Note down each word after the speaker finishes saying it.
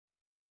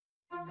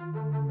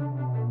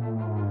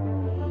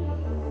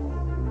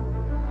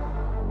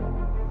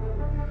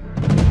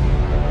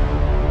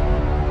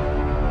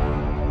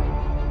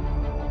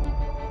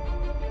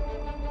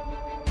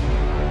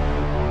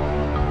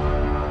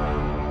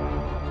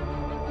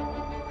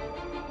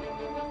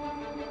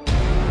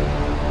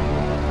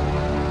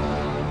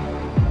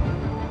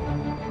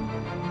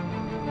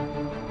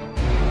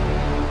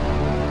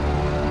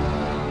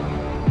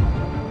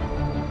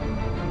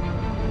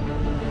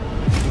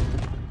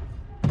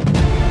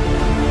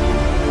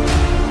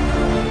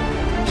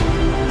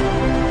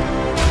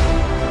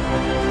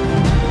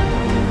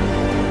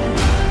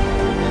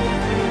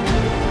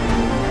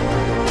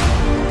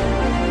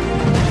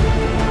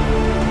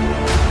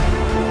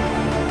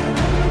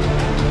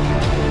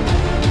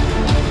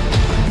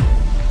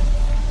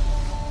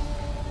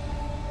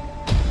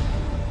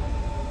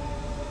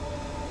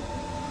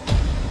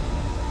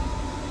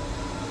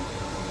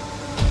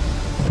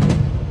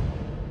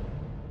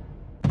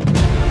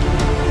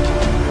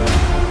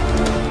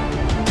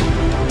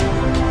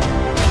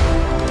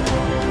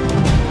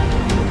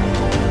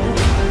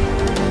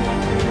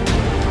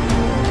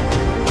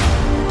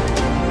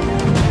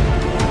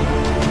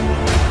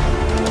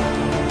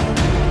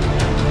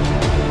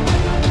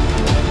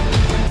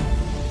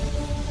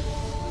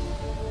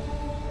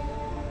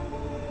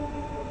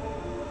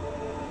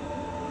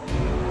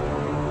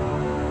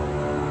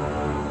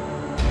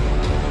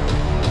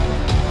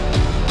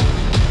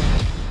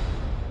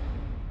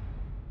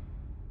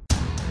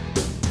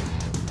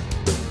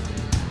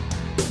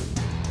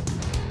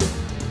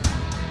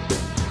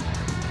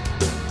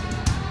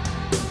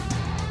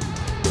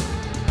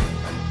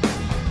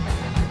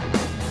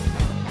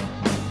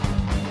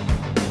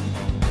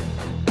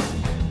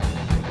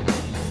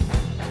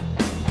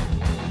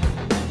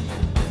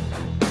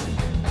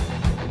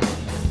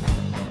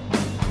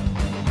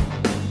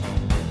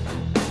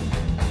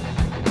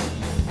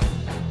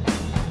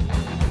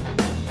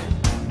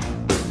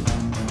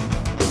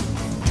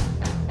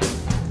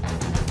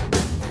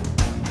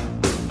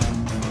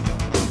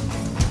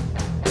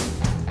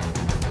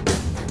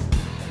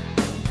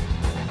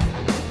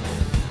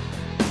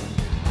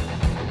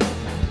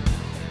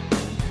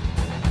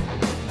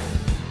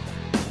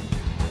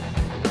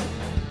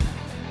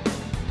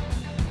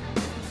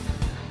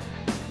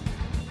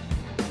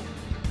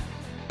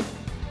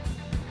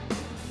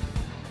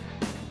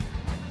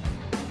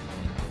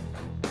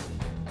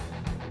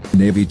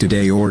Navy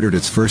today ordered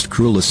its first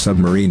crewless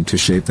submarine to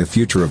shape the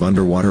future of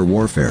underwater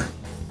warfare.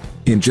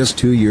 In just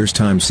 2 years'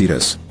 time,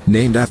 Cetus,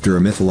 named after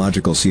a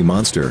mythological sea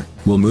monster,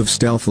 will move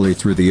stealthily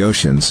through the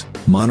oceans,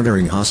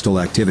 monitoring hostile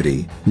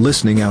activity,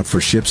 listening out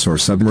for ships or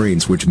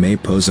submarines which may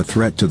pose a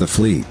threat to the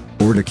fleet,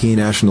 or to key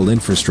national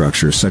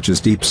infrastructure such as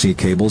deep-sea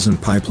cables and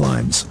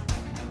pipelines.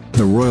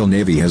 The Royal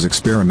Navy has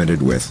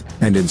experimented with,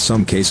 and in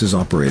some cases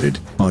operated,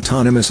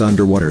 autonomous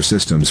underwater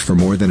systems for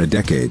more than a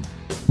decade.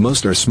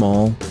 Most are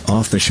small,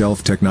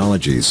 off-the-shelf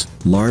technologies,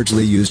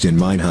 largely used in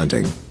mine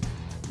hunting.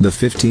 The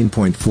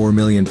 £15.4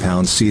 million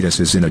Cetus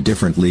is in a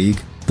different league.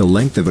 The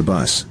length of a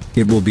bus,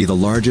 it will be the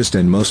largest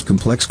and most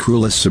complex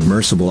crewless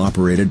submersible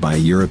operated by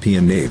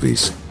European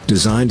navies,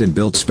 designed and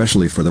built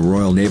specially for the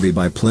Royal Navy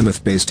by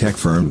Plymouth-based tech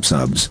firm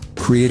MSubs,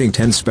 creating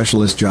 10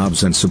 specialist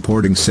jobs and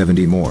supporting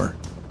 70 more.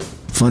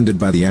 Funded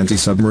by the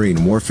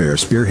Anti-Submarine Warfare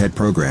Spearhead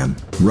Program,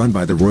 run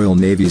by the Royal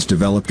Navy's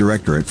Development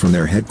Directorate from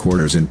their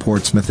headquarters in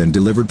Portsmouth and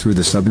delivered through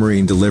the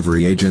Submarine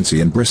Delivery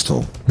Agency in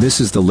Bristol. This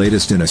is the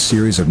latest in a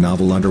series of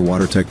novel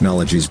underwater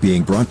technologies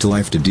being brought to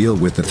life to deal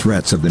with the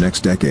threats of the next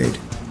decade.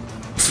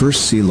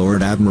 First Sea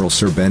Lord Admiral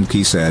Sir Ben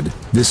Key said,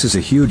 "This is a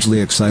hugely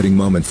exciting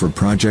moment for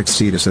Project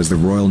Cetus as the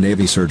Royal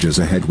Navy surges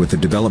ahead with the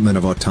development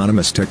of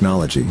autonomous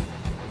technology.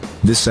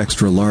 This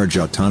extra-large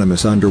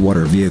autonomous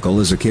underwater vehicle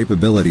is a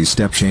capability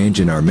step change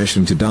in our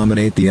mission to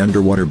dominate the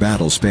underwater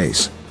battle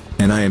space.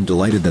 And I am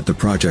delighted that the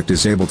project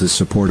is able to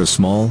support a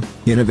small,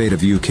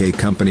 innovative UK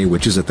company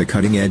which is at the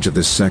cutting edge of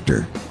this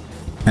sector."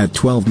 At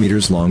 12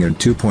 meters long and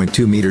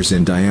 2.2 meters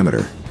in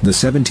diameter, the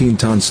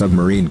 17-ton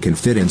submarine can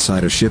fit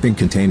inside a shipping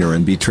container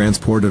and be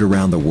transported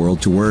around the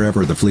world to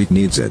wherever the fleet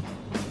needs it.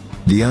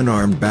 The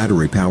unarmed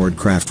battery-powered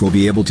craft will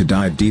be able to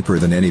dive deeper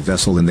than any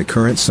vessel in the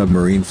current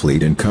submarine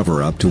fleet and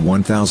cover up to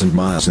 1,000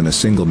 miles in a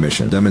single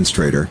mission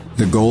demonstrator.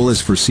 The goal is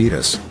for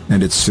Cetus,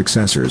 and its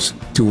successors,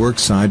 to work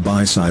side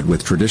by side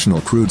with traditional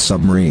crewed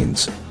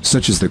submarines,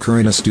 such as the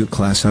current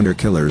Astute-class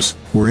hunter-killers,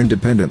 or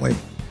independently.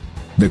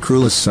 The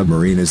crewless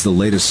submarine is the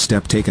latest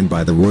step taken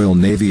by the Royal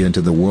Navy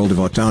into the world of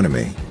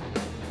autonomy.